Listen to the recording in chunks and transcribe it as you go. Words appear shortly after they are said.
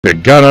The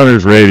Gun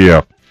Owners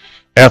Radio,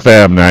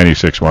 FM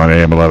 96.1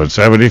 AM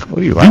 1170. What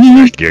do you like?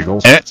 Those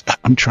giggles.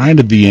 I'm trying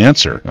to the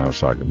answer. I was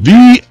talking.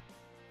 The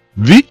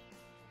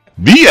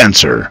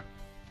answer.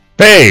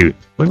 Hey,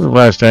 when was the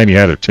last time you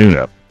had a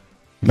tune-up?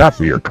 Not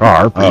for your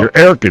car, for your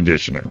air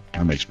conditioner.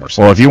 That makes more sense.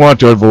 Well, if you want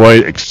to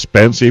avoid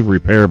expensive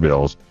repair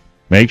bills,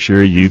 make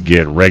sure you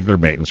get regular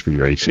maintenance for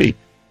your AC.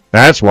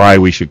 That's why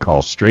we should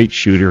call Straight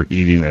Shooter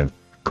Heating and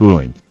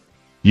Cooling.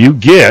 You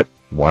get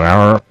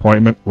 1-hour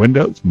appointment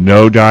windows,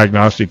 no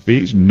diagnostic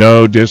fees,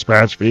 no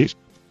dispatch fees,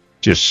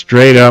 just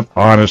straight up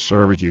honest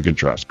service you can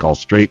trust. Call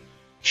Straight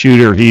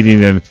Shooter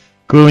Heating and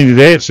Cooling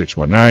today at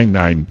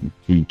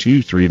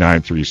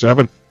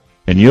 619-922-3937,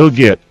 and you'll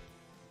get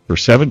for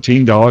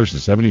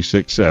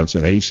 $17.76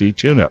 an AC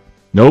tune-up.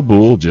 No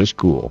bull, just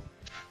cool.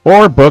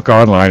 Or book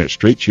online at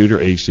Straight Shooter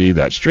AC.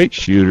 That's Straight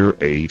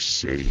Shooter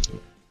AC.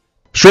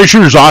 Straight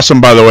Shooter's awesome,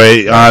 by the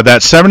way. That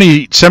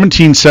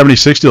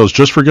 1776 deal is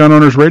just for Gun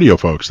Owners Radio,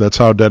 folks. That's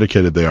how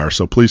dedicated they are.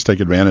 So please take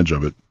advantage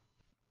of it.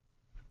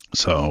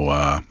 So,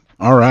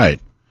 all right.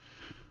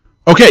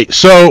 Okay,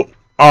 so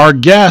our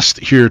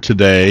guest here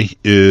today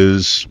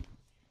is...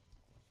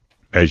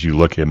 As you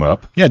look him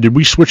up. Yeah, did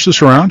we switch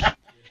this around?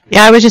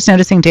 Yeah, I was just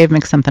noticing Dave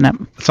mixed something up.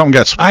 Something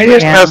got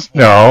switched.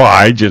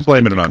 I just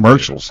blame it on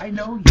commercials. I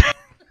know.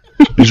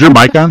 Is your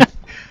mic on?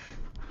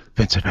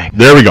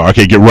 There we go.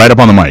 Okay, get right up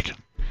on the mic.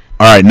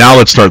 All right, now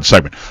let's start the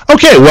segment.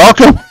 Okay,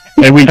 welcome.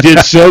 And we did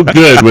so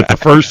good with the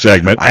first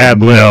segment.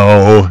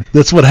 No,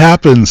 that's what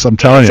happens. I'm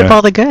telling you. It's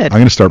all the good. I'm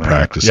going to start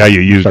practicing. Yeah,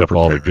 you used up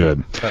all the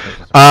good.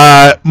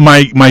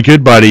 My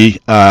good buddy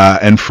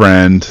and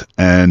friend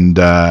and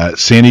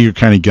San Diego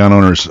County Gun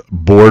Owners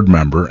board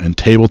member and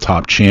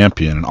tabletop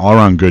champion, an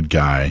all-around good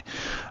guy,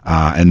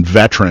 and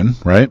veteran,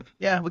 right?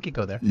 Yeah, we could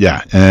go there.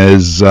 Yeah,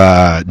 is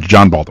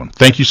John Baldwin.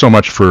 Thank you so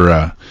much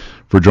for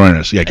joining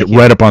us. Yeah, get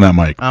right up on that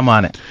mic. I'm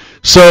on it.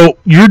 So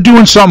you're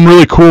doing something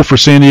really cool for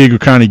San Diego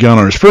County Gun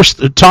Owners.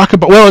 First, let's talk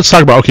about.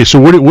 Okay, so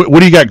what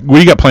do you got? What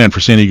do you got planned for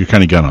San Diego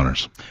County Gun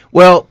Owners?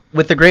 Well,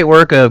 with the great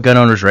work of Gun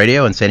Owners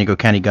Radio and San Diego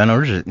County Gun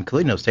Owners,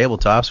 including those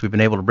tabletops, we've been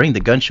able to bring the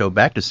gun show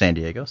back to San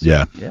Diego. So,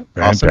 yeah,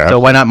 awesome.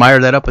 So why not mire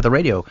that up with a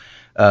radio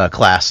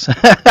class?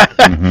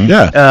 Mm-hmm.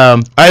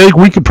 Yeah, I think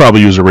we could probably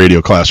use a radio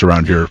class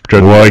around here.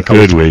 Why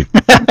could we?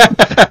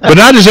 But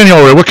not just any old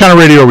radio. What kind of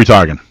radio are we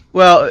talking?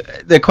 Well,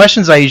 the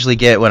questions I usually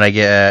get when I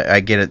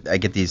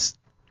get these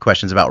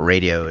questions about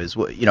radio is,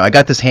 I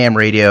got this ham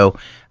radio.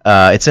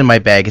 It's in my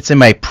bag. It's in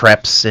my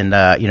preps, and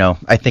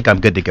I think I'm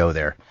good to go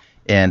there.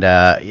 And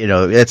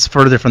it's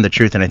further from the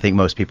truth than I think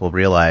most people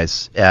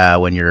realize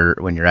when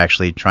you're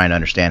actually trying to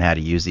understand how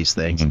to use these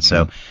things. Mm-hmm. And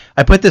so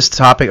I put this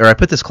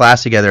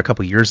class together a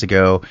couple years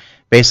ago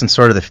based on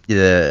sort of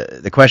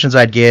the questions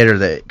I'd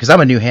get, because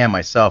I'm a new ham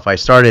myself. I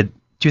started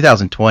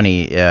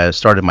 2020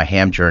 started my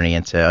ham journey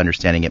into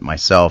understanding it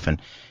myself, and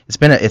it's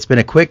been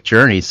a quick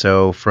journey.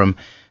 So from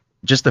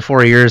just the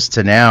 4 years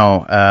to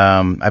now,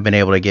 I've been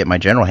able to get my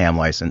general ham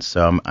license.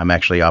 So I'm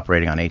actually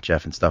operating on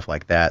HF and stuff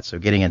like that. So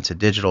getting into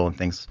digital and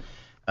things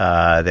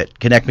that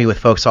connect me with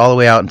folks all the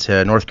way out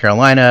into North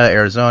Carolina,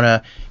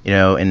 Arizona,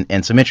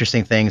 and some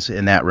interesting things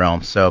in that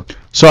realm. So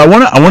I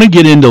want to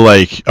get into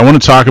I want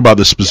to talk about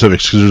the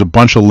specifics, because there's a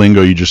bunch of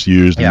lingo you just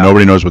used and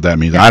nobody knows what that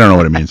means. I don't know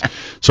what it means.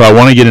 So I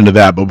want to get into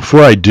that. But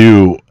before I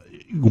do,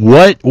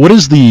 what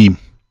is I've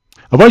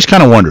always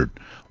kind of wondered,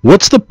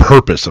 what's the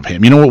purpose of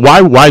ham?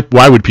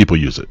 Why would people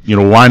use it?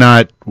 Why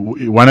not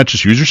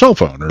just use your cell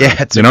phone? Or, you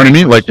know what I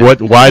mean?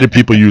 Why do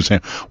people use ham?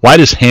 Why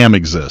does ham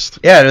exist?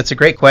 Yeah, that's a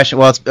great question.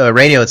 Well,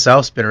 radio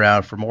itself's been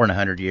around for more than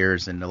 100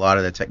 years, and a lot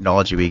of the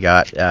technology we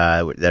got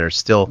that are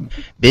still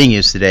being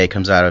used today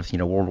comes out of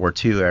World War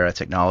II era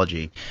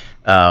technology.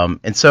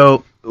 And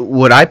so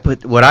what I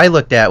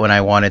looked at when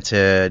I wanted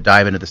to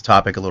dive into this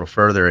topic a little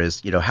further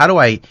is, how do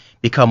I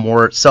become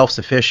more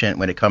self-sufficient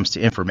when it comes to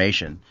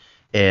information?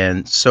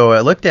 And so I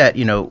looked at,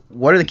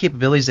 what are the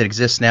capabilities that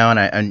exist now,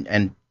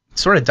 and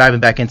sort of diving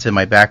back into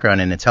my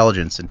background in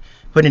intelligence and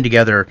putting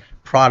together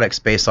products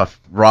based off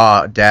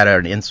raw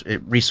data and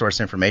resource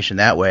information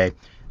that way.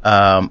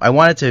 I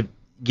wanted to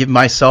give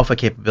myself a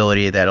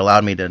capability that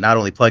allowed me to not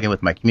only plug in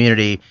with my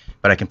community,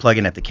 but I can plug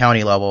in at the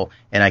county level,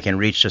 and I can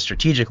reach a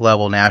strategic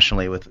level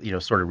nationally with,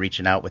 sort of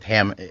reaching out with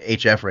ham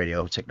HF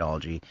radio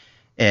technology.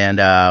 And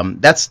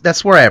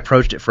that's where I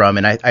approached it from.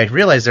 And I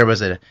realized there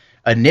was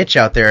a niche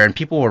out there, and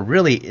people were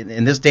really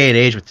in this day and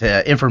age with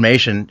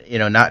information,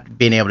 not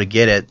being able to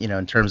get it,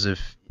 in terms of,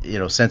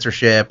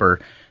 censorship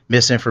or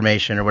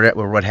misinformation or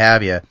whatever, or what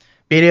have you.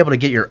 Being able to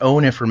get your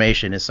own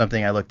information is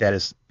something I looked at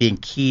as being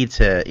key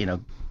to,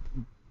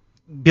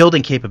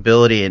 building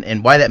capability,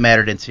 and why that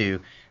mattered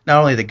into not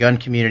only the gun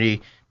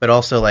community, but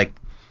also like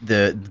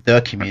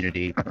the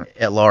community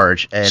at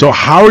large. And so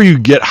how are you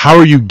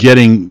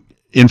getting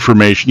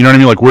information? You know what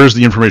I mean? Where's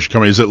the information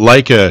coming? Is it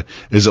like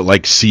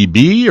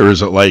CB, or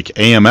is it like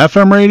AM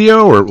FM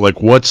radio, or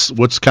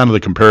what's kind of the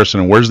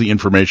comparison, and where's the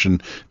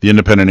information, the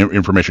independent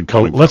information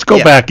coming? Let's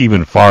go back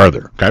even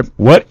farther. Okay.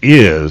 What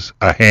is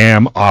a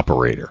ham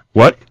operator?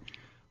 What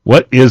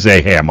What is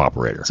a ham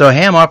operator? So a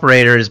ham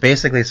operator is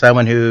basically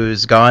someone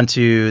who's gone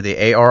to the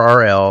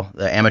ARRL,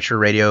 the Amateur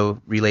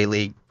Radio Relay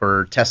League,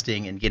 for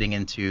testing and getting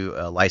into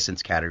a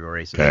license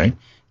category. So Okay.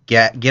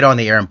 get on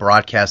the air and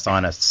broadcast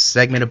on a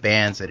segment of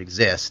bands that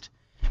exist.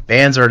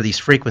 Bands are these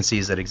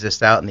frequencies that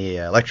exist out in the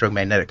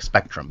electromagnetic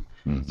spectrum.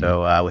 Mm-hmm.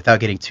 So without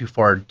getting too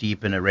far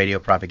deep into radio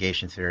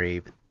propagation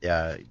theory,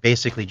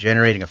 basically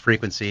generating a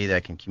frequency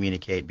that can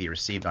communicate, be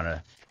received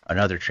on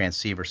another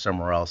transceiver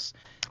somewhere else.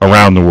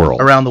 Around the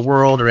world. Around the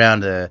world, around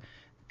the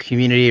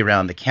community,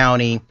 around the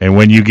county. And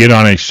when you get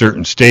on a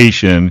certain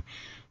station,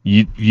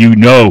 you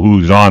know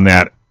who's on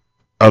that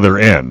other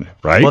end,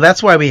 right? Well,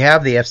 that's why we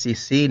have the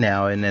FCC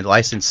now, and the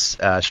license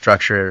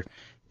structure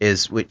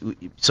is.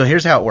 So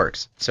here's how it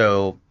works.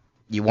 So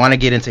you want to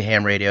get into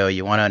ham radio,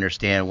 you want to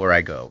understand where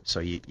I go. So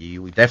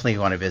you definitely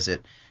want to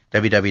visit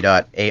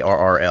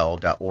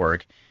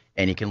www.arrl.org,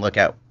 and you can look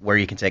at where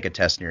you can take a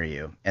test near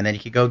you. And then you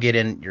can go get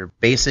in your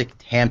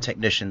basic ham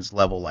technician's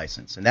level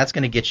license, and that's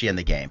going to get you in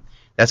the game.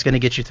 That's going to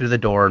get you through the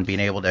door and being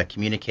able to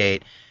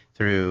communicate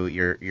through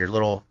your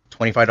little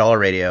 $25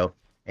 radio,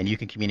 and you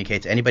can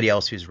communicate to anybody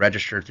else who's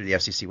registered through the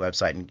FCC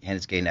website and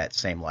has gained that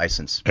same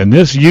license. And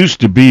this used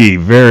to be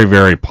very,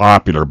 very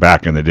popular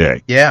back in the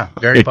day. Yeah,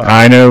 very It popular.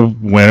 kind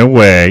of went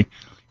away.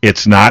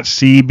 It's not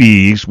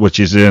CBs, which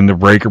is in the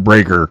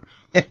breaker,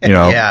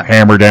 Yeah.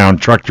 hammer down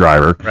truck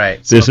driver.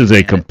 Right. This So is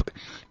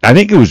I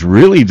think it was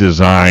really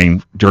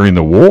designed during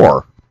the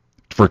war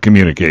for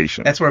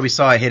communication. that's where we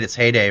saw it hit its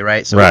heyday,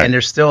 right? So, Right. And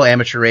there's still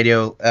amateur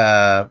radio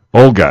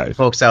Old guys.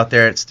 folks out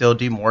there that still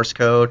do Morse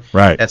code,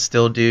 Right. that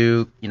still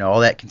do all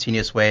that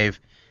continuous wave,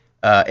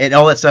 and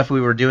all that stuff we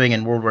were doing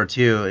in World War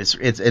II.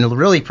 It's and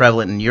really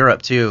prevalent in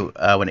Europe too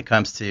when it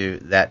comes to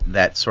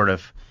that sort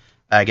of,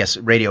 I guess,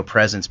 radio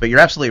presence. But you're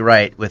absolutely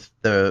right with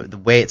the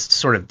way it's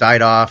sort of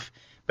died off.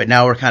 But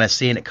now we're kind of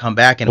seeing it come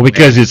back. Well,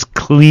 because it's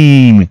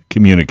clean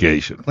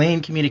communication.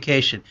 clean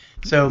communication.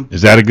 So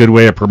Is that a good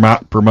way of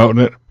promoting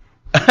it?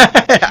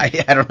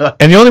 I don't know.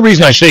 And the only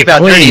reason I say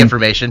About dirty clean,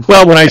 information.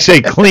 well, when I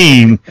say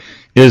clean,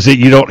 is that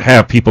you don't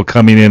have people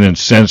coming in and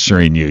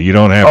censoring you. You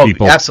don't have Oh,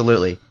 people.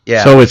 absolutely.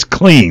 Yeah. So it's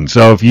clean.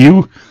 So if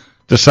you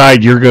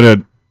decide you're going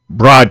to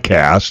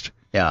broadcast,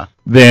 yeah.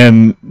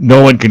 then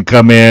no one can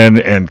come in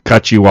and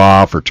cut you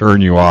off or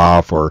turn you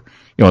off, or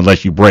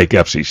unless you break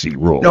FCC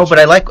rules. No, but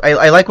I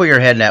like where you're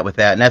heading at with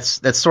that, and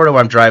that's sort of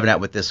what I'm driving at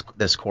with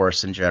this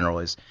course in general.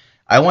 Is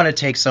I want to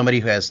take somebody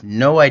who has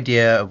no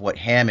idea of what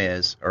ham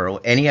is or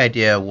any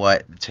idea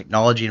what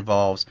technology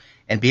involves,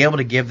 and be able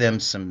to give them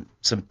some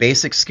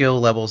basic skill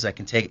levels that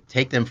can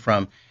take them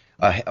from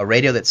a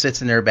radio that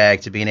sits in their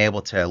bag to being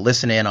able to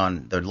listen in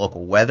on the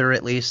local weather,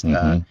 at least,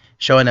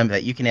 showing them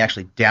that you can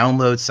actually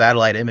download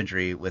satellite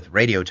imagery with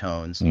radio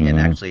tones and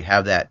actually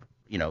have that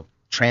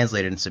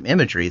translated in some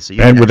imagery, so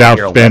you and can without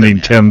hear a spending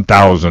weatherman.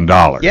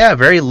 $10,000. Yeah,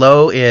 very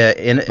low. I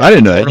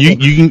didn't know that.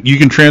 You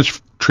can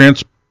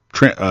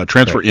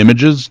transfer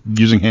images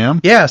using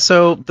ham. Yeah,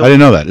 so I didn't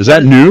know that. Is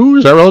that new?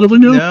 Is that relatively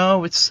new?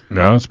 no, it's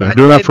No, it's been Been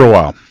doing that for a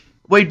while.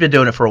 we've been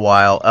doing it for a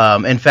while.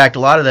 In fact, a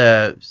lot of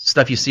the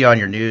stuff you see on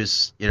your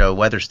news,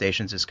 weather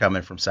stations, is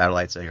coming from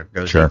satellites like our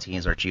Sure.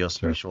 GOES-18s, our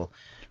geospatial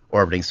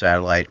orbiting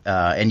satellite,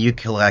 and you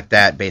collect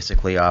that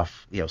basically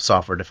off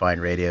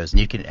software-defined radios, and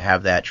you can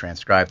have that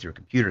transcribed through a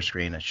computer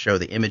screen and show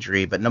the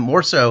imagery, but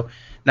more so,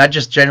 not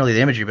just generally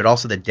the imagery, but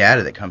also the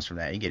data that comes from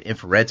that. You can get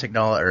infrared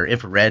technology or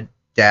infrared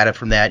data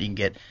from that. You can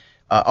get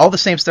all the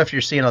same stuff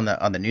you're seeing on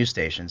the news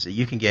stations that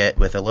you can get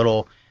with a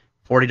little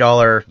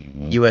 $40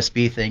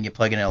 USB thing you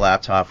plug in a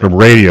laptop from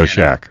Radio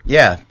Shack.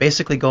 Yeah,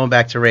 basically going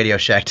back to Radio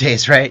Shack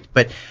days, right?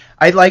 But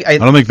I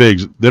don't think they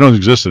don't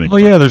exist anymore.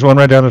 Oh yeah, there's one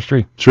right down the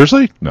street.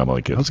 Seriously? No, I'm only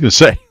I kidding. was going to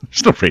say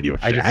there's no Radio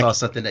Shack. I just saw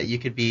something that you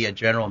could be a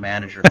general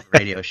manager for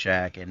Radio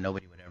Shack and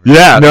nobody would ever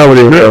Yeah,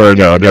 Nobody would ever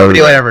know.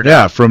 Nobody would ever know.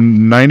 yeah,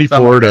 from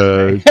 '94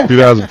 to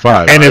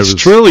 2005, And I it's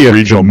was truly a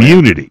regional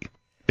community.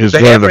 Is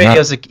But whether ham or not-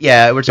 radio's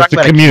we're talking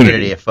a about community. a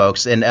community of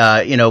folks, and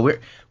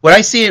what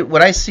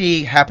I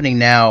see happening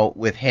now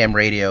with ham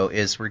radio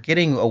is we're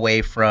getting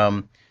away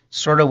from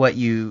sort of when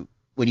you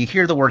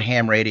hear the word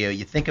ham radio,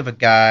 you think of a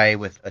guy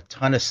with a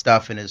ton of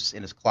stuff in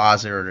his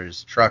closet or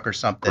his truck or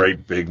something,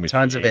 Great big machine.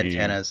 tons of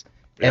antennas,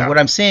 Yeah. and what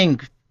I'm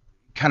seeing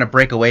kind of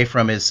break away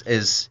from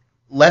is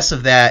less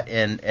of that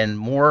and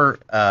more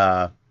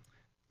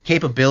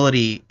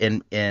capability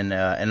in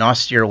an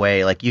austere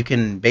way. Like you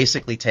can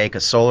basically take a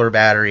solar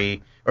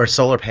battery or a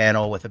solar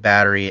panel with a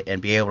battery and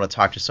be able to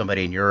talk to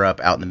somebody in Europe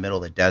out in the middle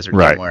of the desert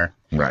Right. somewhere.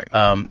 Right.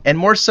 And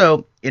more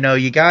so,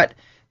 you got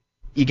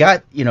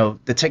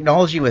the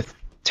technology with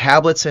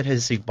tablets that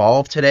has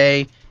evolved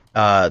today.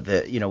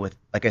 With,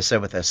 like I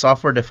said, with a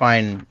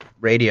software-defined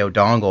radio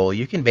dongle,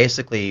 you can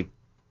basically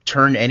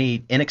turn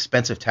any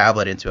inexpensive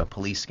tablet into a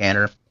police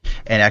scanner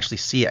and actually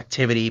see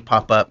activity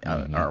pop up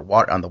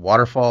on the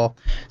waterfall.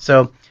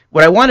 So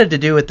what I wanted to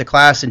do with the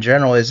class in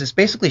general is just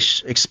basically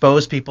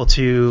expose people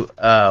to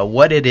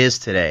what it is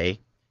today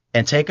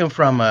and take them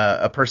from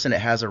a person that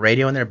has a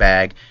radio in their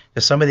bag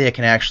to somebody that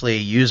can actually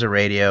use a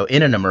radio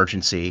in an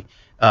emergency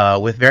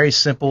with very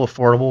simple,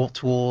 affordable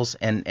tools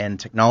and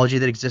technology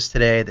that exists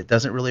today that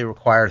doesn't really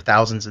require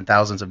thousands and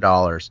thousands of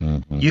dollars.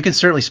 Mm-hmm. You can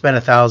certainly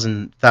spend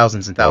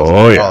thousands of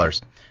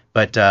dollars.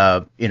 But,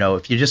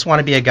 if you just want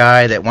to be a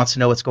guy that wants to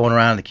know what's going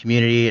around in the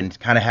community and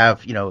kind of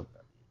have, you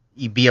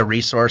be a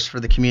resource for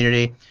the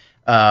community,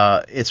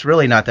 it's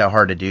really not that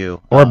hard to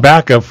do. Or a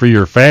backup for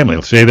your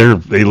family. Say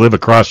they live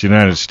across the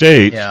United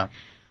States,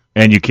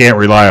 and you can't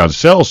rely on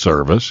cell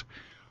service.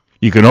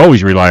 You can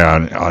always rely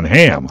on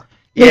ham.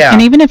 Yeah,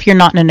 and even if you're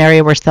not in an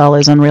area where cell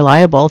is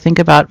unreliable, think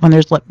about when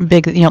there's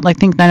big, like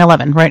think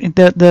 9/11, right?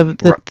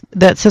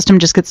 That system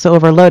just gets so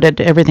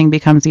overloaded, everything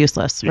becomes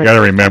useless. You got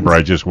to remember,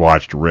 I just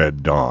watched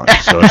Red Dawn,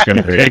 so it's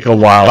going to take a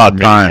while. About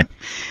time.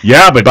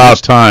 Yeah, but about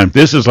time.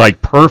 This is like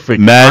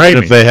perfect. Imagine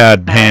timing. if they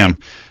had ham.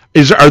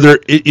 Are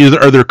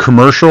there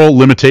commercial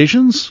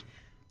limitations?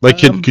 Like,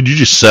 could you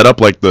just set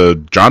up like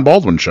the John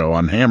Baldwin show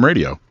on ham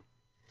radio?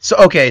 So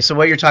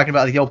what you're talking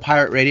about, like the old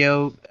pirate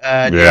radio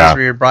days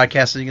where you're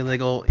broadcasting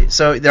illegal.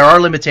 So there are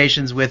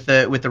limitations with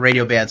the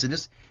radio bands, and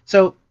just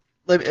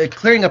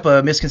clearing up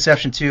a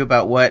misconception too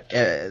about what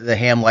the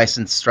ham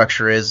license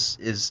structure is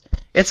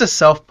it's a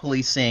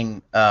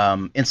self-policing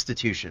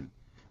institution.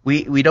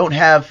 We don't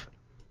have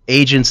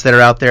agents that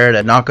are out there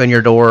to knock on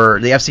your door.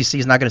 The FCC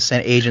is not going to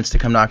send agents to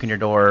come knock on your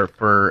door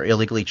for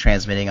illegally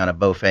transmitting on a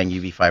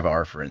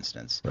Baofeng-UV-5R, for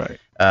instance. Right.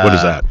 What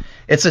is that?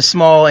 It's a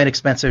small,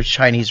 inexpensive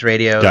Chinese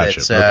radio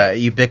that's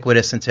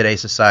ubiquitous in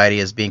today's society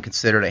as being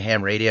considered a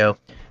ham radio.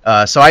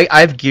 So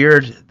I've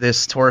geared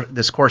this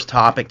course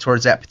topic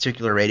towards that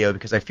particular radio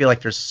because I feel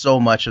like there's so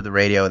much of the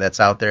radio that's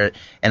out there,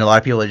 and a lot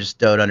of people just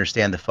don't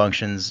understand the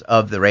functions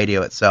of the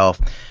radio itself.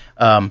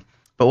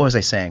 But what was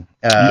I saying?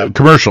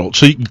 Commercial.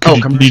 So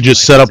you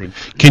just set up?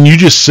 Can you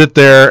just sit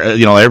there?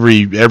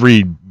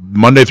 Every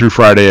Monday through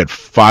Friday at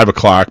 5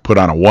 o'clock, put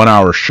on a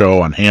 1-hour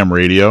show on ham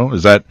radio.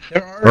 Is that,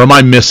 or am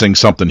I missing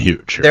something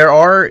huge here? There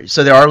are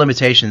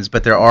limitations,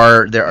 but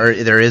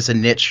there is a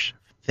niche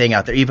thing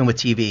out there. Even with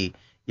TV,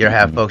 you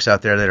have folks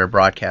out there that are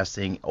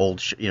broadcasting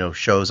old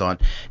shows on,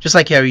 just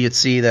like how you'd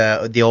see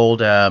the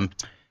old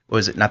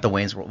was it not the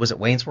Wayne's World? Was it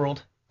Wayne's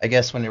World? I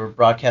guess when they were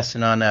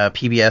broadcasting on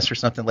PBS or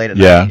something late at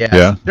night.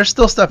 Yeah. There's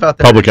still stuff out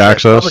there. Public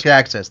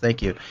access.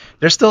 Thank you.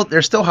 There's still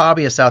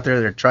hobbyists out there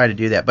that are trying to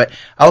do that. But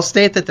I'll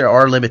state that there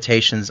are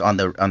limitations on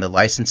the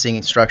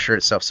licensing structure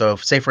itself. So,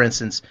 say for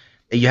instance,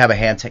 you have a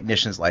ham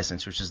technician's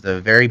license, which is the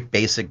very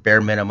basic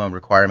bare minimum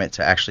requirement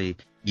to actually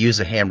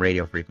use a ham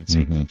radio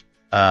frequency.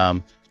 Mm-hmm.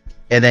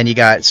 And then you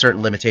got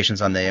certain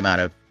limitations on the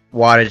amount of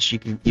wattage you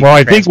can.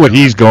 I think what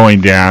he's going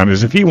down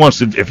is if you want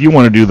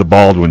to do the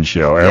Baldwin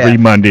show every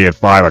Monday at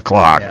 5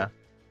 o'clock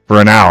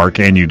for an hour,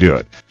 can you do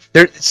it?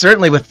 There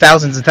certainly with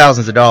thousands and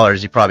thousands of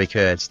dollars, you probably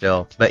could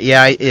still. But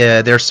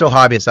there's still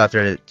hobbyists out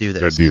there that do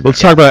this. Let's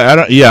talk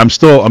about. I'm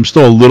still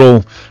a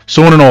little.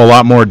 Still want to know a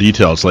lot more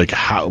details. Like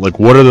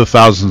what are the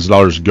thousands of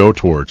dollars go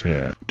towards?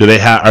 Yeah. Do they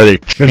have? Are they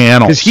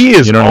channels? Because he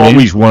has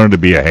always wanted to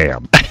be a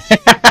ham.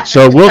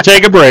 So we'll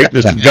take a break.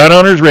 This is Gun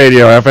Owners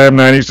Radio, FM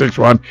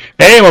 96.1,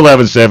 AM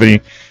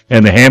 1170,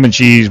 and the ham and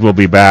cheese will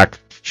be back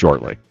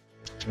shortly.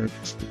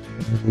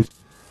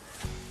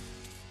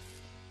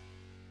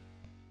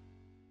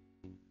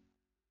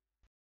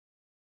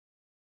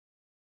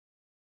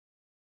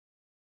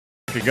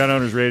 Gun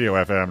Owners Radio,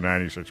 FM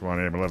 96.1,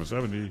 AM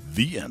 1170.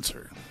 The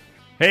answer.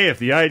 Hey, if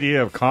the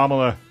idea of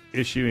Kamala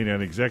issuing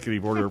an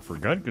executive order for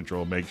gun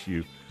control makes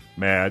you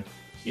mad,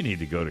 you need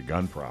to go to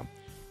Gun Prom.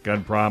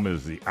 Gun Prom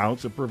is the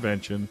ounce of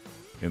prevention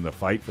in the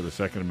fight for the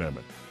Second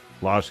Amendment.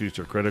 Lawsuits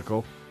are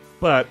critical,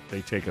 but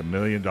they take $1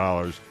 million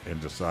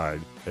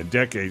and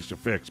decades to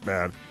fix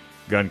bad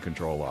gun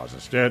control laws.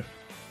 Instead,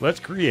 let's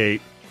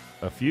create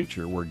a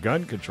future where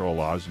gun control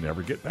laws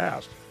never get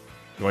passed.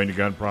 Going to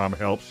Gun Prom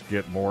helps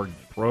get more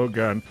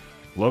pro-gun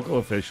local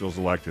officials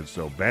elected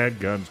so bad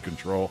guns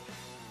control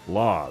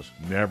laws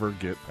never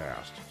get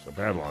passed. So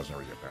bad laws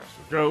never get passed.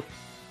 So go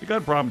to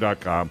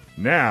gunprom.com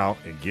now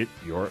and get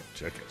your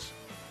tickets.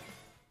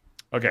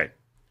 Okay,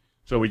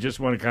 so we just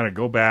want to kind of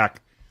go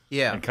back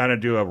and kind of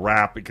do a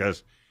wrap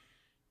because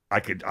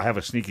I have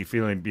a sneaky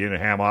feeling being a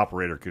ham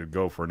operator could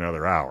go for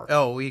another hour.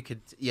 Oh, we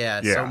could,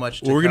 so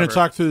much. We're going to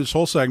talk through this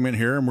whole segment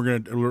here, and we're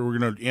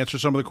going to answer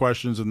some of the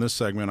questions in this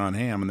segment on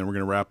ham, and then we're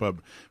going to wrap up,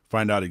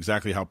 find out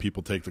exactly how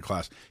people take the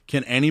class.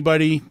 Can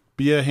anybody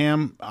be a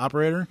ham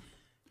operator?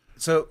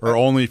 So, or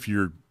only if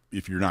you're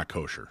not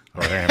kosher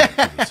or ham?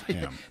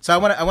 So I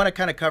want to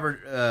kind of cover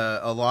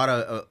a lot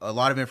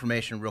of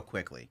information real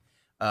quickly.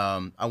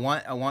 I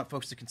want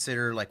folks to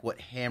consider like what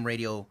ham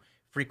radio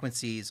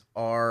frequencies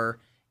are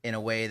in a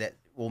way that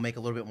will make a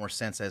little bit more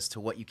sense as to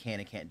what you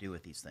can and can't do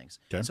with these things.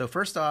 Okay. So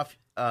first off,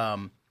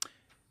 think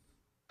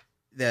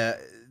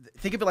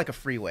of it like a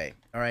freeway.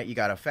 All right, you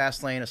got a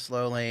fast lane, a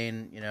slow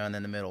lane, and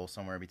then the middle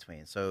somewhere in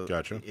between. So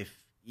if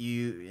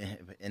you,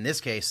 in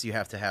this case, you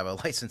have to have a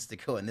license to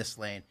go in this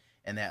lane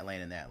and that lane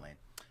and that lane.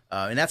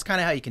 And that's kind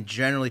of how you can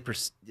generally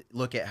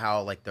look at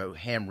how like the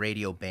ham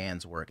radio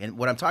bands work. And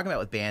what I'm talking about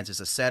with bands is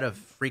a set of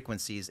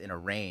frequencies in a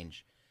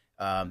range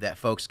that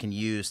folks can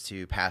use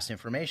to pass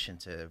information,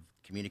 to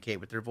communicate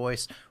with their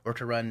voice, or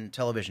to run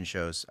television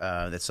shows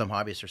that some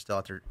hobbyists are still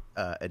out there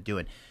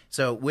doing.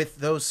 So with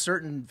those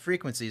certain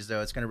frequencies,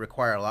 though, it's going to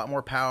require a lot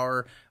more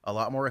power, a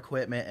lot more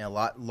equipment, and a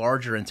lot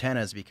larger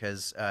antennas,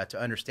 because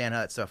to understand how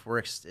that stuff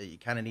works, you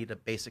kind of need a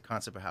basic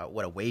concept of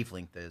what a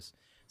wavelength is.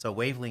 So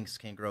wavelengths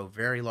can grow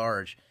very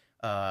large.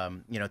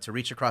 To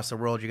reach across the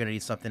world, you're going to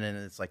need something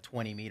that's like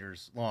 20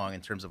 meters long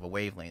in terms of a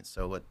wavelength.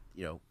 So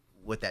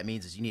what that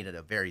means is you needed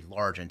a very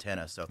large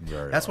antenna. So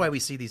that's why we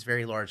see these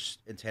very large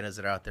antennas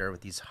that are out there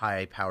with these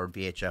high-powered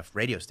VHF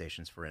radio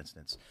stations, for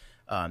instance.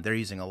 They're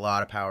using a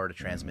lot of power to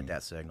transmit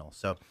that signal.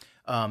 So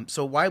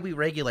why we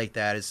regulate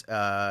that is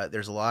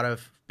there's a lot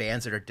of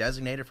bands that are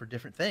designated for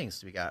different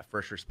things. We got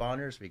first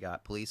responders, we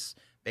got police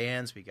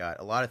bands, we got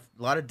a lot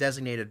of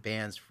designated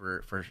bands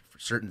for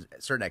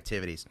certain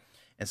activities.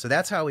 And so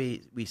that's how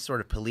we sort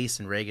of police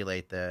and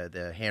regulate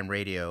the ham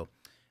radio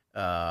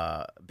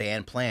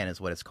band plan, is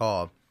what it's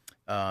called.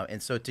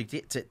 And so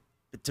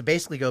to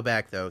basically go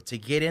back, though, to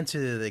get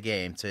into the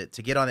game, to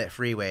get on that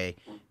freeway,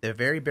 the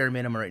very bare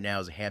minimum right now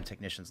is a ham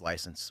technician's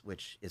license,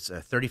 which is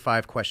a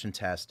 35-question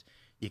test.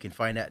 You can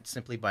find that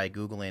simply by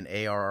Googling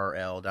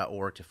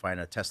arrl.org to find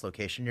a test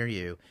location near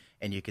you,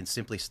 and you can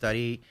simply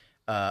study.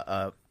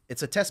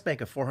 It's a test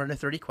bank of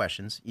 430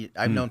 questions.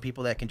 I've known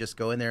people that can just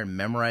go in there and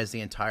memorize the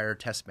entire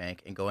test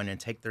bank and go in and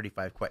take the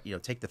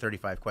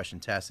 35-question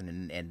test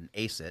and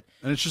ace it.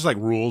 And it's just like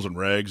rules and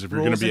regs if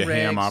you're going to be a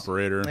ham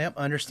operator. Yep,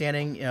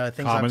 understanding things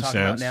I'm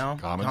talking about now.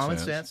 Common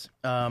sense.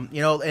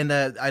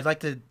 I'd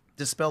like to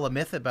dispel a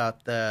myth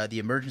about the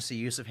emergency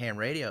use of ham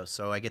radio.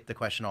 So I get the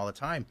question all the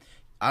time.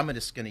 I'm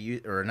just going to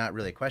use, or not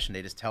really a question,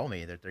 they just tell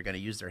me that they're going to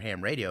use their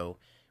ham radio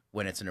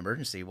when it's an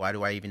emergency. Why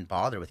do I even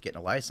bother with getting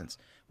a license?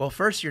 Well,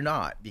 first, you're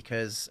not,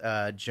 because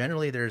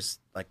generally there's,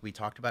 like we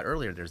talked about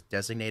earlier, there's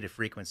designated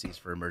frequencies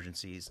for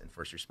emergencies and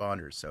first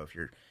responders. So if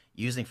you're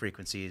using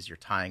frequencies, you're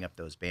tying up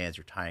those bands,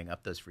 you're tying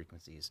up those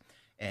frequencies,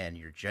 and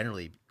you're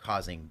generally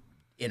causing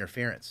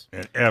interference.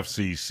 And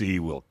FCC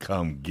will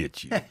come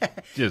get you.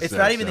 It's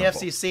not even simple.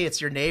 The FCC,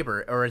 it's your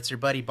neighbor or it's your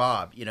buddy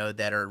Bob,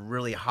 that are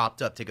really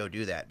hopped up to go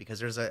do that, because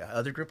there's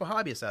other group of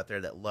hobbyists out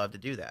there that love to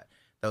do that.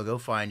 They'll go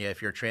find you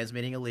if you're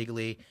transmitting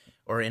illegally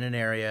or in an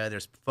area.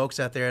 There's folks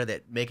out there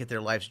that make it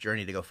their life's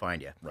journey to go find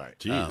you. Right.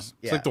 Jeez.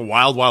 It's like the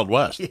wild, wild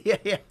west.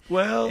 Yeah.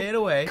 Well, in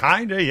a way.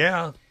 Kinda,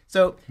 yeah.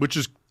 So, which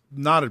is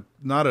not a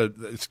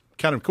it's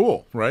kind of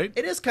cool, right?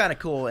 It is kind of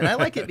cool. And I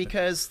like it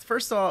because,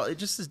 first of all,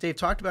 just as Dave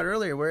talked about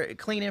earlier, we're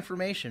clean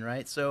information,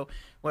 right? So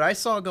what I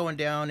saw going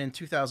down in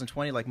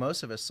 2020, like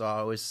most of us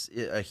saw, was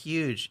a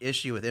huge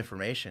issue with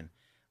information.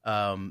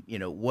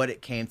 What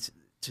it came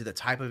to the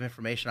type of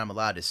information I'm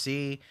allowed to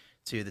see,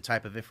 to the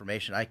type of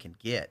information I can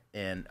get,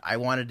 and I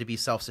wanted to be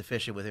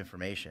self-sufficient with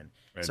information.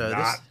 And so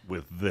not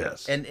with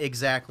this. And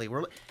exactly,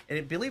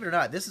 and believe it or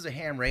not, this is a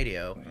ham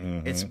radio.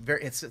 Mm-hmm.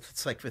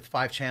 It's like with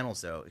 5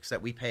 channels though,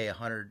 except we pay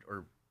 $100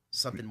 or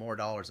something more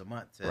dollars a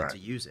month to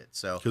use it.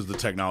 So because the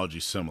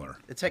technology's similar.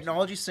 The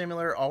technology's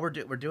similar. All we're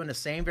doing the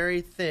same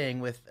very thing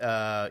with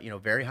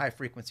very high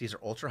frequencies or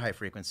ultra high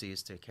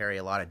frequencies to carry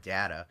a lot of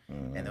data,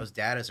 and those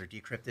datas are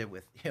decrypted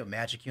with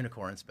magic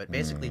unicorns, but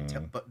basically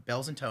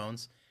bells and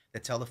tones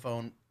that tell the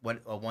phone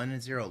what a 1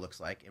 and 0 looks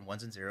like, and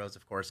 1s and 0s,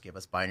 of course, give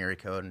us binary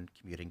code, and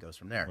commuting goes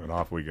from there. And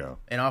off we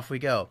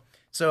go.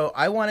 So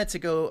I wanted to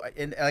go,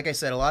 and like I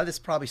said, a lot of this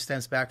probably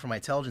stems back from my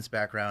intelligence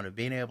background of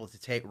being able to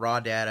take raw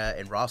data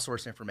and raw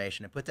source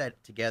information and put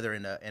that together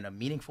in a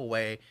meaningful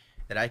way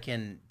that I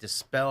can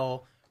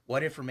dispel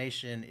what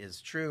information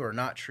is true or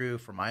not true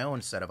for my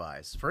own set of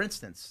eyes. For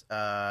instance,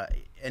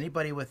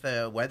 anybody with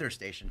a weather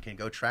station can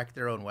go track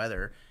their own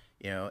weather,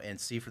 and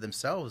see for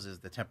themselves, is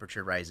the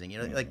temperature rising.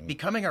 Like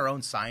becoming our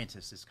own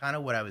scientists is kind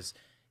of what I was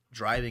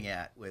driving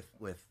at with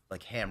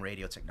like ham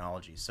radio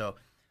technology. So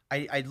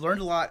I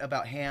learned a lot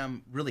about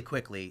ham really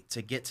quickly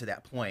to get to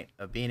that point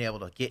of being able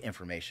to get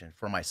information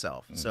for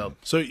myself. So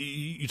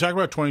you talk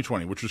about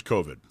 2020, which was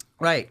COVID.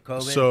 Right,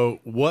 COVID. So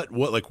what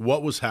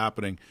was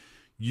happening?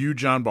 You,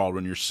 John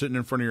Baldwin, you're sitting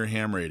in front of your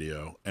ham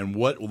radio, and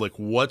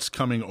what's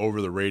coming over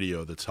the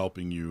radio that's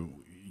helping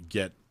you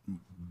get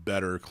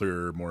better,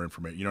 clearer, more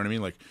information? You know what I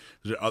mean? Like,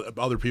 is there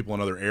other people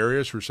in other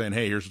areas who are saying,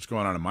 "Hey, here's what's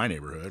going on in my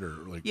neighborhood,"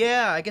 or like?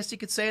 Yeah, I guess you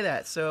could say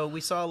that. So we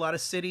saw a lot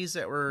of cities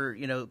that were,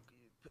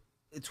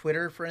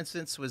 Twitter, for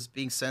instance, was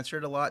being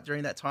censored a lot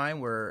during that time,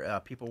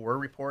 where people were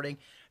reporting.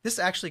 This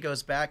actually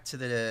goes back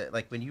to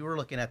when you were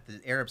looking at the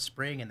Arab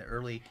Spring in the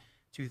early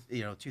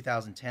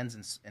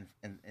 2010s and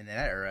in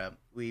that era,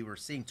 we were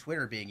seeing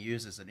Twitter being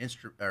used as an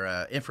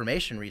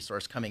information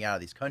resource coming out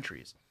of these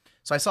countries.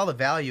 So I saw the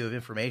value of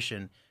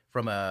information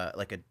from a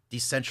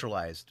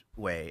decentralized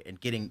way, and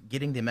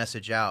getting the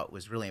message out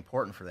was really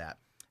important for that.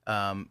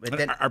 But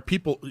then, are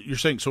people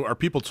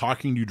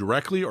talking to you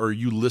directly, or are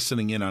you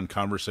listening in on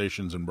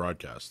conversations and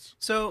broadcasts?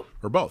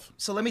 Or both?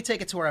 So let me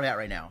take it to where I'm at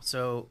right now.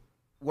 So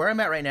where I'm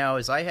at right now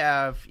is I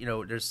have,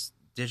 there's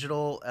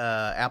digital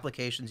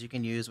applications you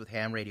can use with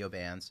ham radio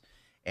bands,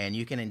 and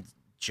you can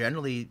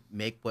generally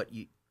make what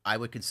I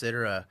would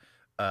consider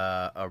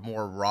a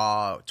more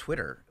raw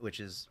Twitter, which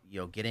is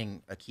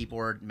getting a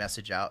keyboard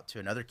message out to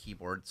another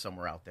keyboard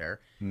somewhere out there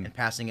and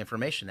passing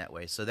information that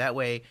way. So that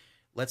way,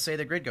 let's say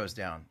the grid goes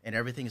down and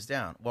everything's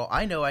down. Well,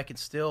 I know I can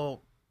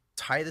still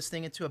tie this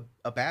thing into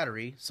a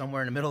battery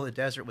somewhere in the middle of the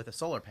desert with a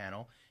solar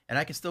panel, and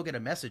I can still get a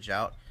message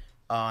out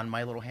on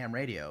my little ham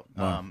radio.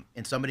 Wow.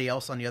 And somebody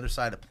else on the other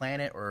side of the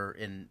planet or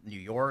in New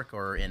York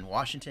or in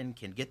Washington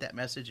can get that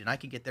message, and I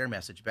can get their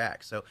message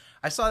back. So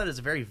I saw that as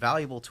a very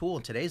valuable tool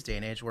in today's day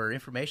and age, where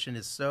information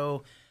is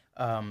so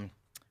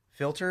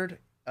filtered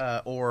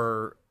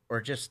or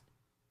just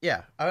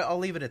I'll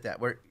leave it at that.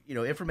 Where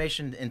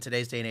information in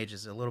today's day and age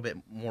is a little bit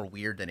more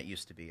weird than it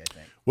used to be, I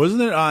think.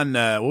 Wasn't it on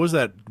what was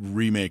that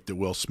remake that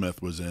Will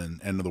Smith was in,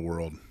 End of the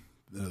World?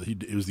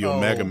 It was the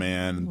Omega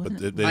Man,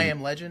 but I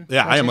Am Legend.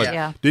 Yeah, I Am Legend.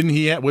 Yeah. Didn't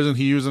he? Wasn't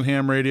he using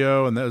ham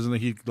radio, and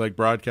wasn't he like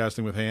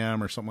broadcasting with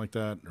ham or something like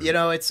that?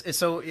 Or? It's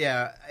so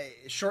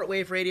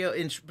shortwave radio.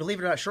 And believe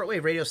it or not,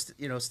 shortwave radio,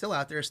 still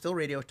out there. Still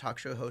radio talk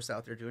show hosts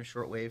out there doing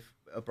shortwave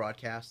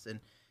broadcasts, and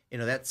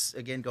that's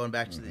again going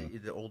back to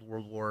the old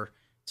World War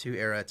II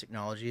era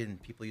technology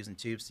and people using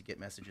tubes to get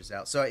messages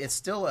out. So it's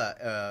still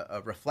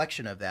a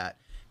reflection of that.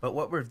 But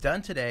what we've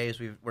done today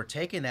is we're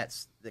taking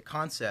the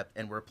concept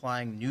and we're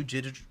applying new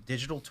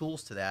digital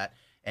tools to that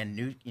and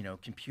new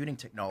computing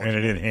technology. And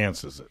it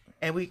enhances it.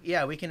 And we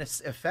can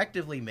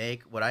effectively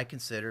make what I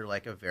consider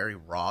like a very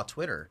raw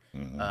Twitter.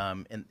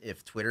 And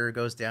if Twitter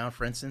goes down,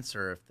 for instance,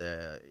 or if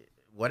the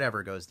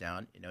whatever goes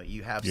down,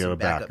 you have some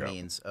backup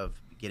means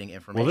of getting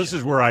information. Well, this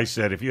is where I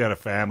said if you had a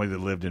family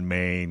that lived in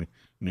Maine,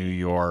 New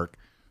York,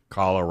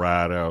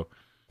 Colorado,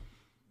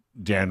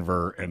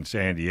 Denver, and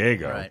San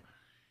Diego. Right.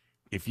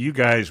 If you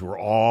guys were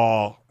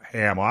all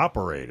ham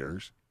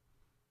operators,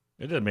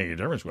 it doesn't make any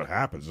difference what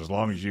happens. As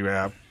long as you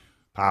have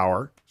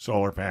power,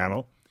 solar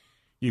panel,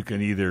 you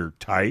can either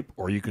type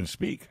or you can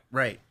speak.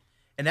 Right.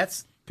 And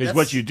that's... Because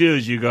what you do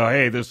is you go,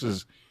 hey, this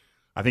is...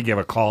 I think you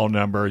have a call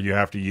number you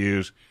have to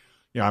use.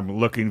 I'm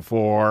looking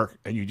for...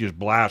 And you just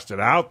blast it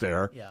out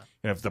there. Yeah.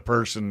 And if the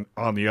person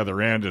on the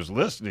other end is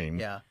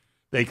listening,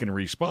 they can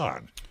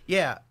respond.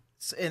 Yeah.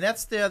 And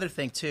that's the other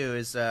thing, too,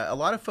 is a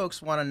lot of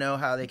folks want to know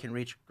how they can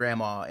reach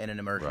Grandma in an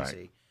emergency.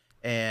 Right.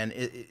 And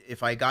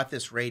if I got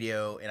this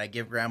radio and I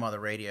give Grandma the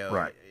radio,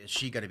 Right. is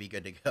she going to be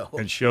good to go?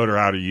 And showed her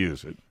how to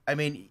use it. I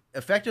mean,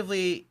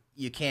 effectively,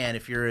 you can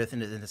if you're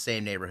in the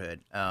same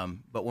neighborhood.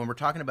 But when we're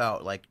talking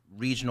about, like,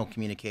 regional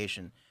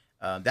communication,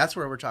 that's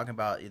where we're talking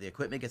about the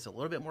equipment gets a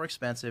little bit more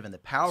expensive and the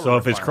power So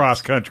if it's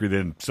requirements- cross-country,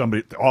 then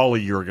all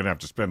of you are going to have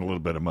to spend a little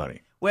bit of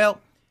money. Well,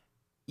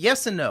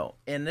 yes and no,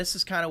 and this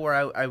is kind of where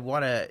I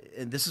want to.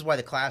 And this is why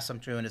the class I'm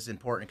doing is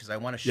important because I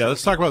want to show. Yeah,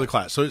 let's talk about the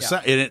class. So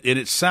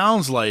it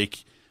sounds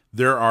like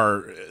there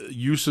are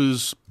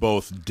uses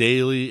both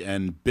daily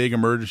and big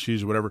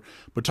emergencies, or whatever.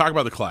 But talk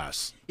about the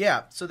class.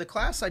 Yeah, so the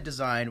class I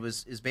designed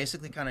is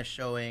basically kind of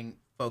showing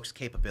folks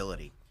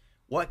capability.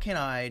 What can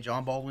I,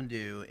 John Baldwin,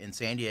 do in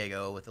San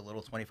Diego with a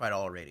little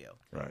 $25 radio?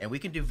 Right. And we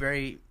can do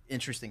very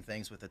interesting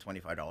things with a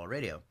 $25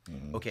 radio.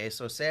 Mm-hmm. Okay,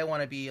 so say I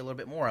want to be a little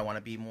bit more. I want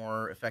to be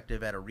more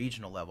effective at a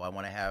regional level. I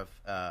want to have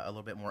a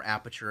little bit more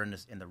aperture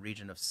in the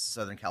region of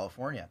Southern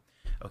California.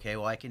 Okay,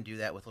 well, I can do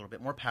that with a little bit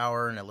more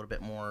power and a little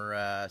bit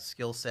more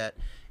skill set.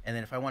 And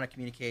then if I want to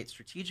communicate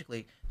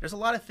strategically, there's a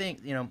lot of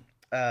things,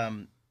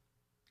 getting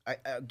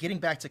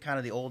back to kind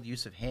of the old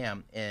use of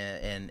ham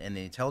and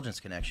the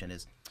intelligence connection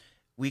is,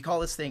 we call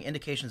this thing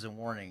indications and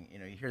warning. You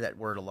hear that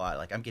word a lot.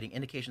 Like I'm getting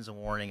indications and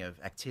warning of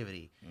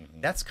activity. Mm-hmm.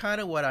 That's kind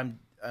of what I'm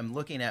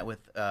looking at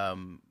with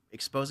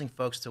exposing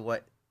folks to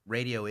what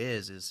radio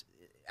is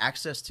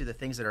access to the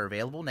things that are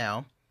available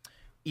now,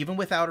 even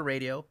without a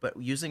radio.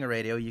 But using a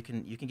radio, you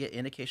can get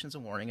indications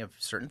and warning of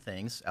certain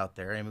things out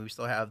there. And we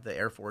still have the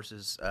Air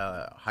Force's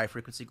high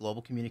frequency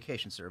global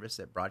communication service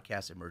that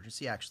broadcasts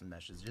emergency action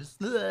messages.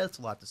 That's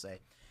a lot to say.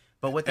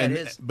 But what that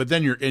is, but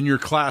then your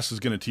class is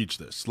going to teach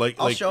this.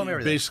 I'll show them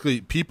everything.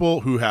 Basically, people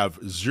who have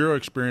zero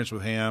experience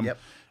with ham,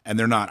 and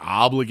they're not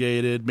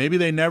obligated. Maybe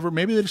they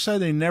decide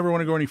they never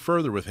want to go any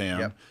further with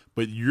ham. Yep.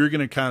 But you're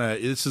going to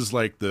this is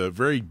like the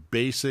very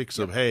basics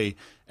of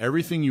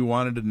everything you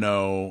wanted to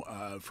know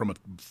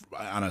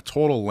on a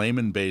total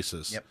layman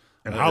basis. Yep.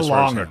 And how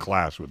long a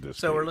class would this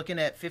be? So we're looking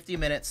at 50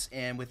 minutes,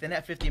 and within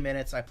that 50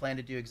 minutes, I plan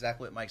to do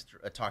exactly what Mike's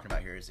talking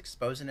about here, is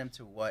exposing them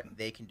to what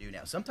they can do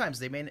now. Sometimes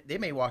they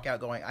may walk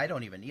out going, I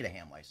don't even need a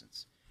ham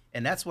license.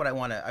 And that's what I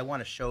want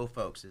to show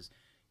folks is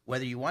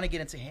whether you want to get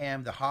into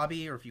ham, the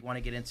hobby, or if you want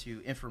to get into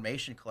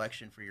information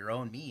collection for your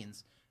own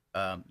means,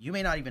 you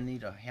may not even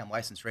need a ham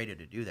license radio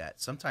to do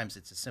that. Sometimes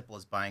it's as simple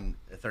as buying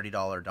a $30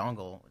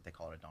 dongle, they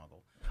call it a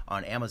dongle,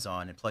 on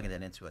Amazon and plugging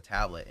that into a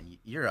tablet, and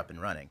you're up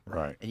and running.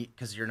 Right. And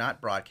because you're not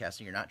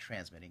broadcasting, you're not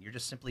transmitting, you're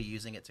just simply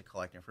using it to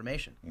collect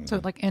information. Mm-hmm. So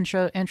like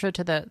intro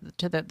to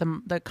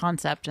the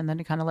concept, and then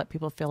to kind of let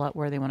people feel out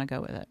where they want to go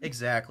with it.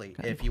 Exactly.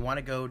 Okay. If you want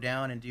to go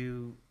down and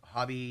do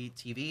hobby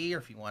TV, or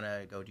if you want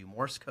to go do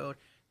Morse code,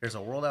 there's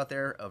a world out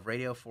there of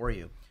radio for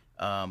you.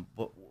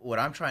 But what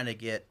I'm trying to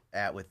get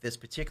at with this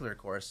particular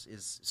course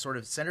is sort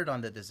of centered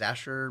on the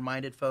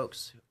disaster-minded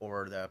folks,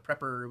 or the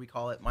prepper, we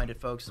call it, minded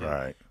folks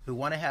who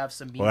want to have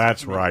some means. Well,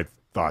 that's where I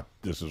thought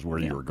this is where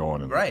you were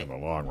going in the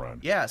long run.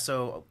 Yeah,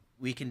 so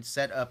we can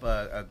set up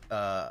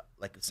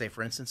like, say,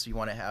 for instance, you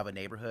want to have a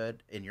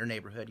neighborhood. In your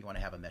neighborhood, you want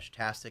to have a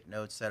Meshtastic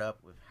node set up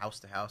with house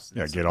to house.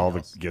 Yeah,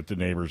 get the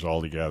neighbors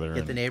all together.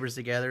 Get the neighbors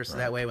together, so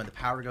that way when the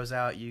power goes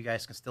out, you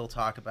guys can still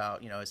talk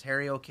about, is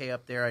Harry okay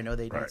up there? I know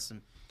they need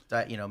some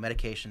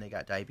medication. They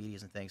got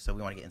diabetes and things, so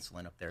we want to get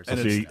insulin up there. So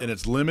and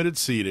it's limited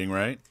seating,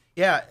 right?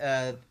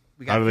 Yeah.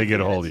 How do they get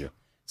a hold of you?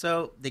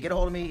 So they get a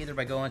hold of me either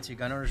by going to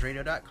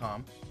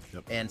gunownersradio.com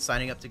and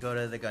signing up to go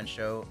to the gun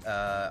show.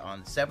 On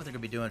the 7th, they're going to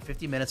be doing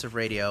 50 minutes of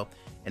radio,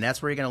 and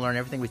that's where you're going to learn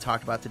everything we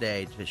talked about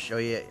today to show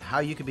you how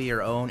you can be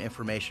your own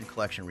information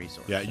collection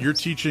resource. Yeah, you're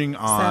teaching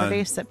on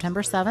Saturday,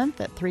 September 7th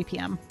at 3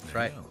 p.m. That's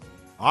right.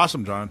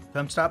 Awesome, John.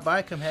 Come stop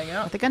by. Come hang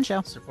out. At the gun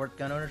show. Support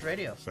Gun Owners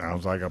Radio.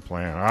 Sounds like a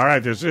plan. All right,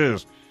 this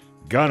is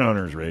Gun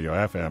Owners Radio,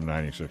 FM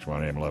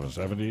 96.1 AM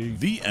 1170.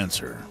 The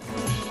Answer.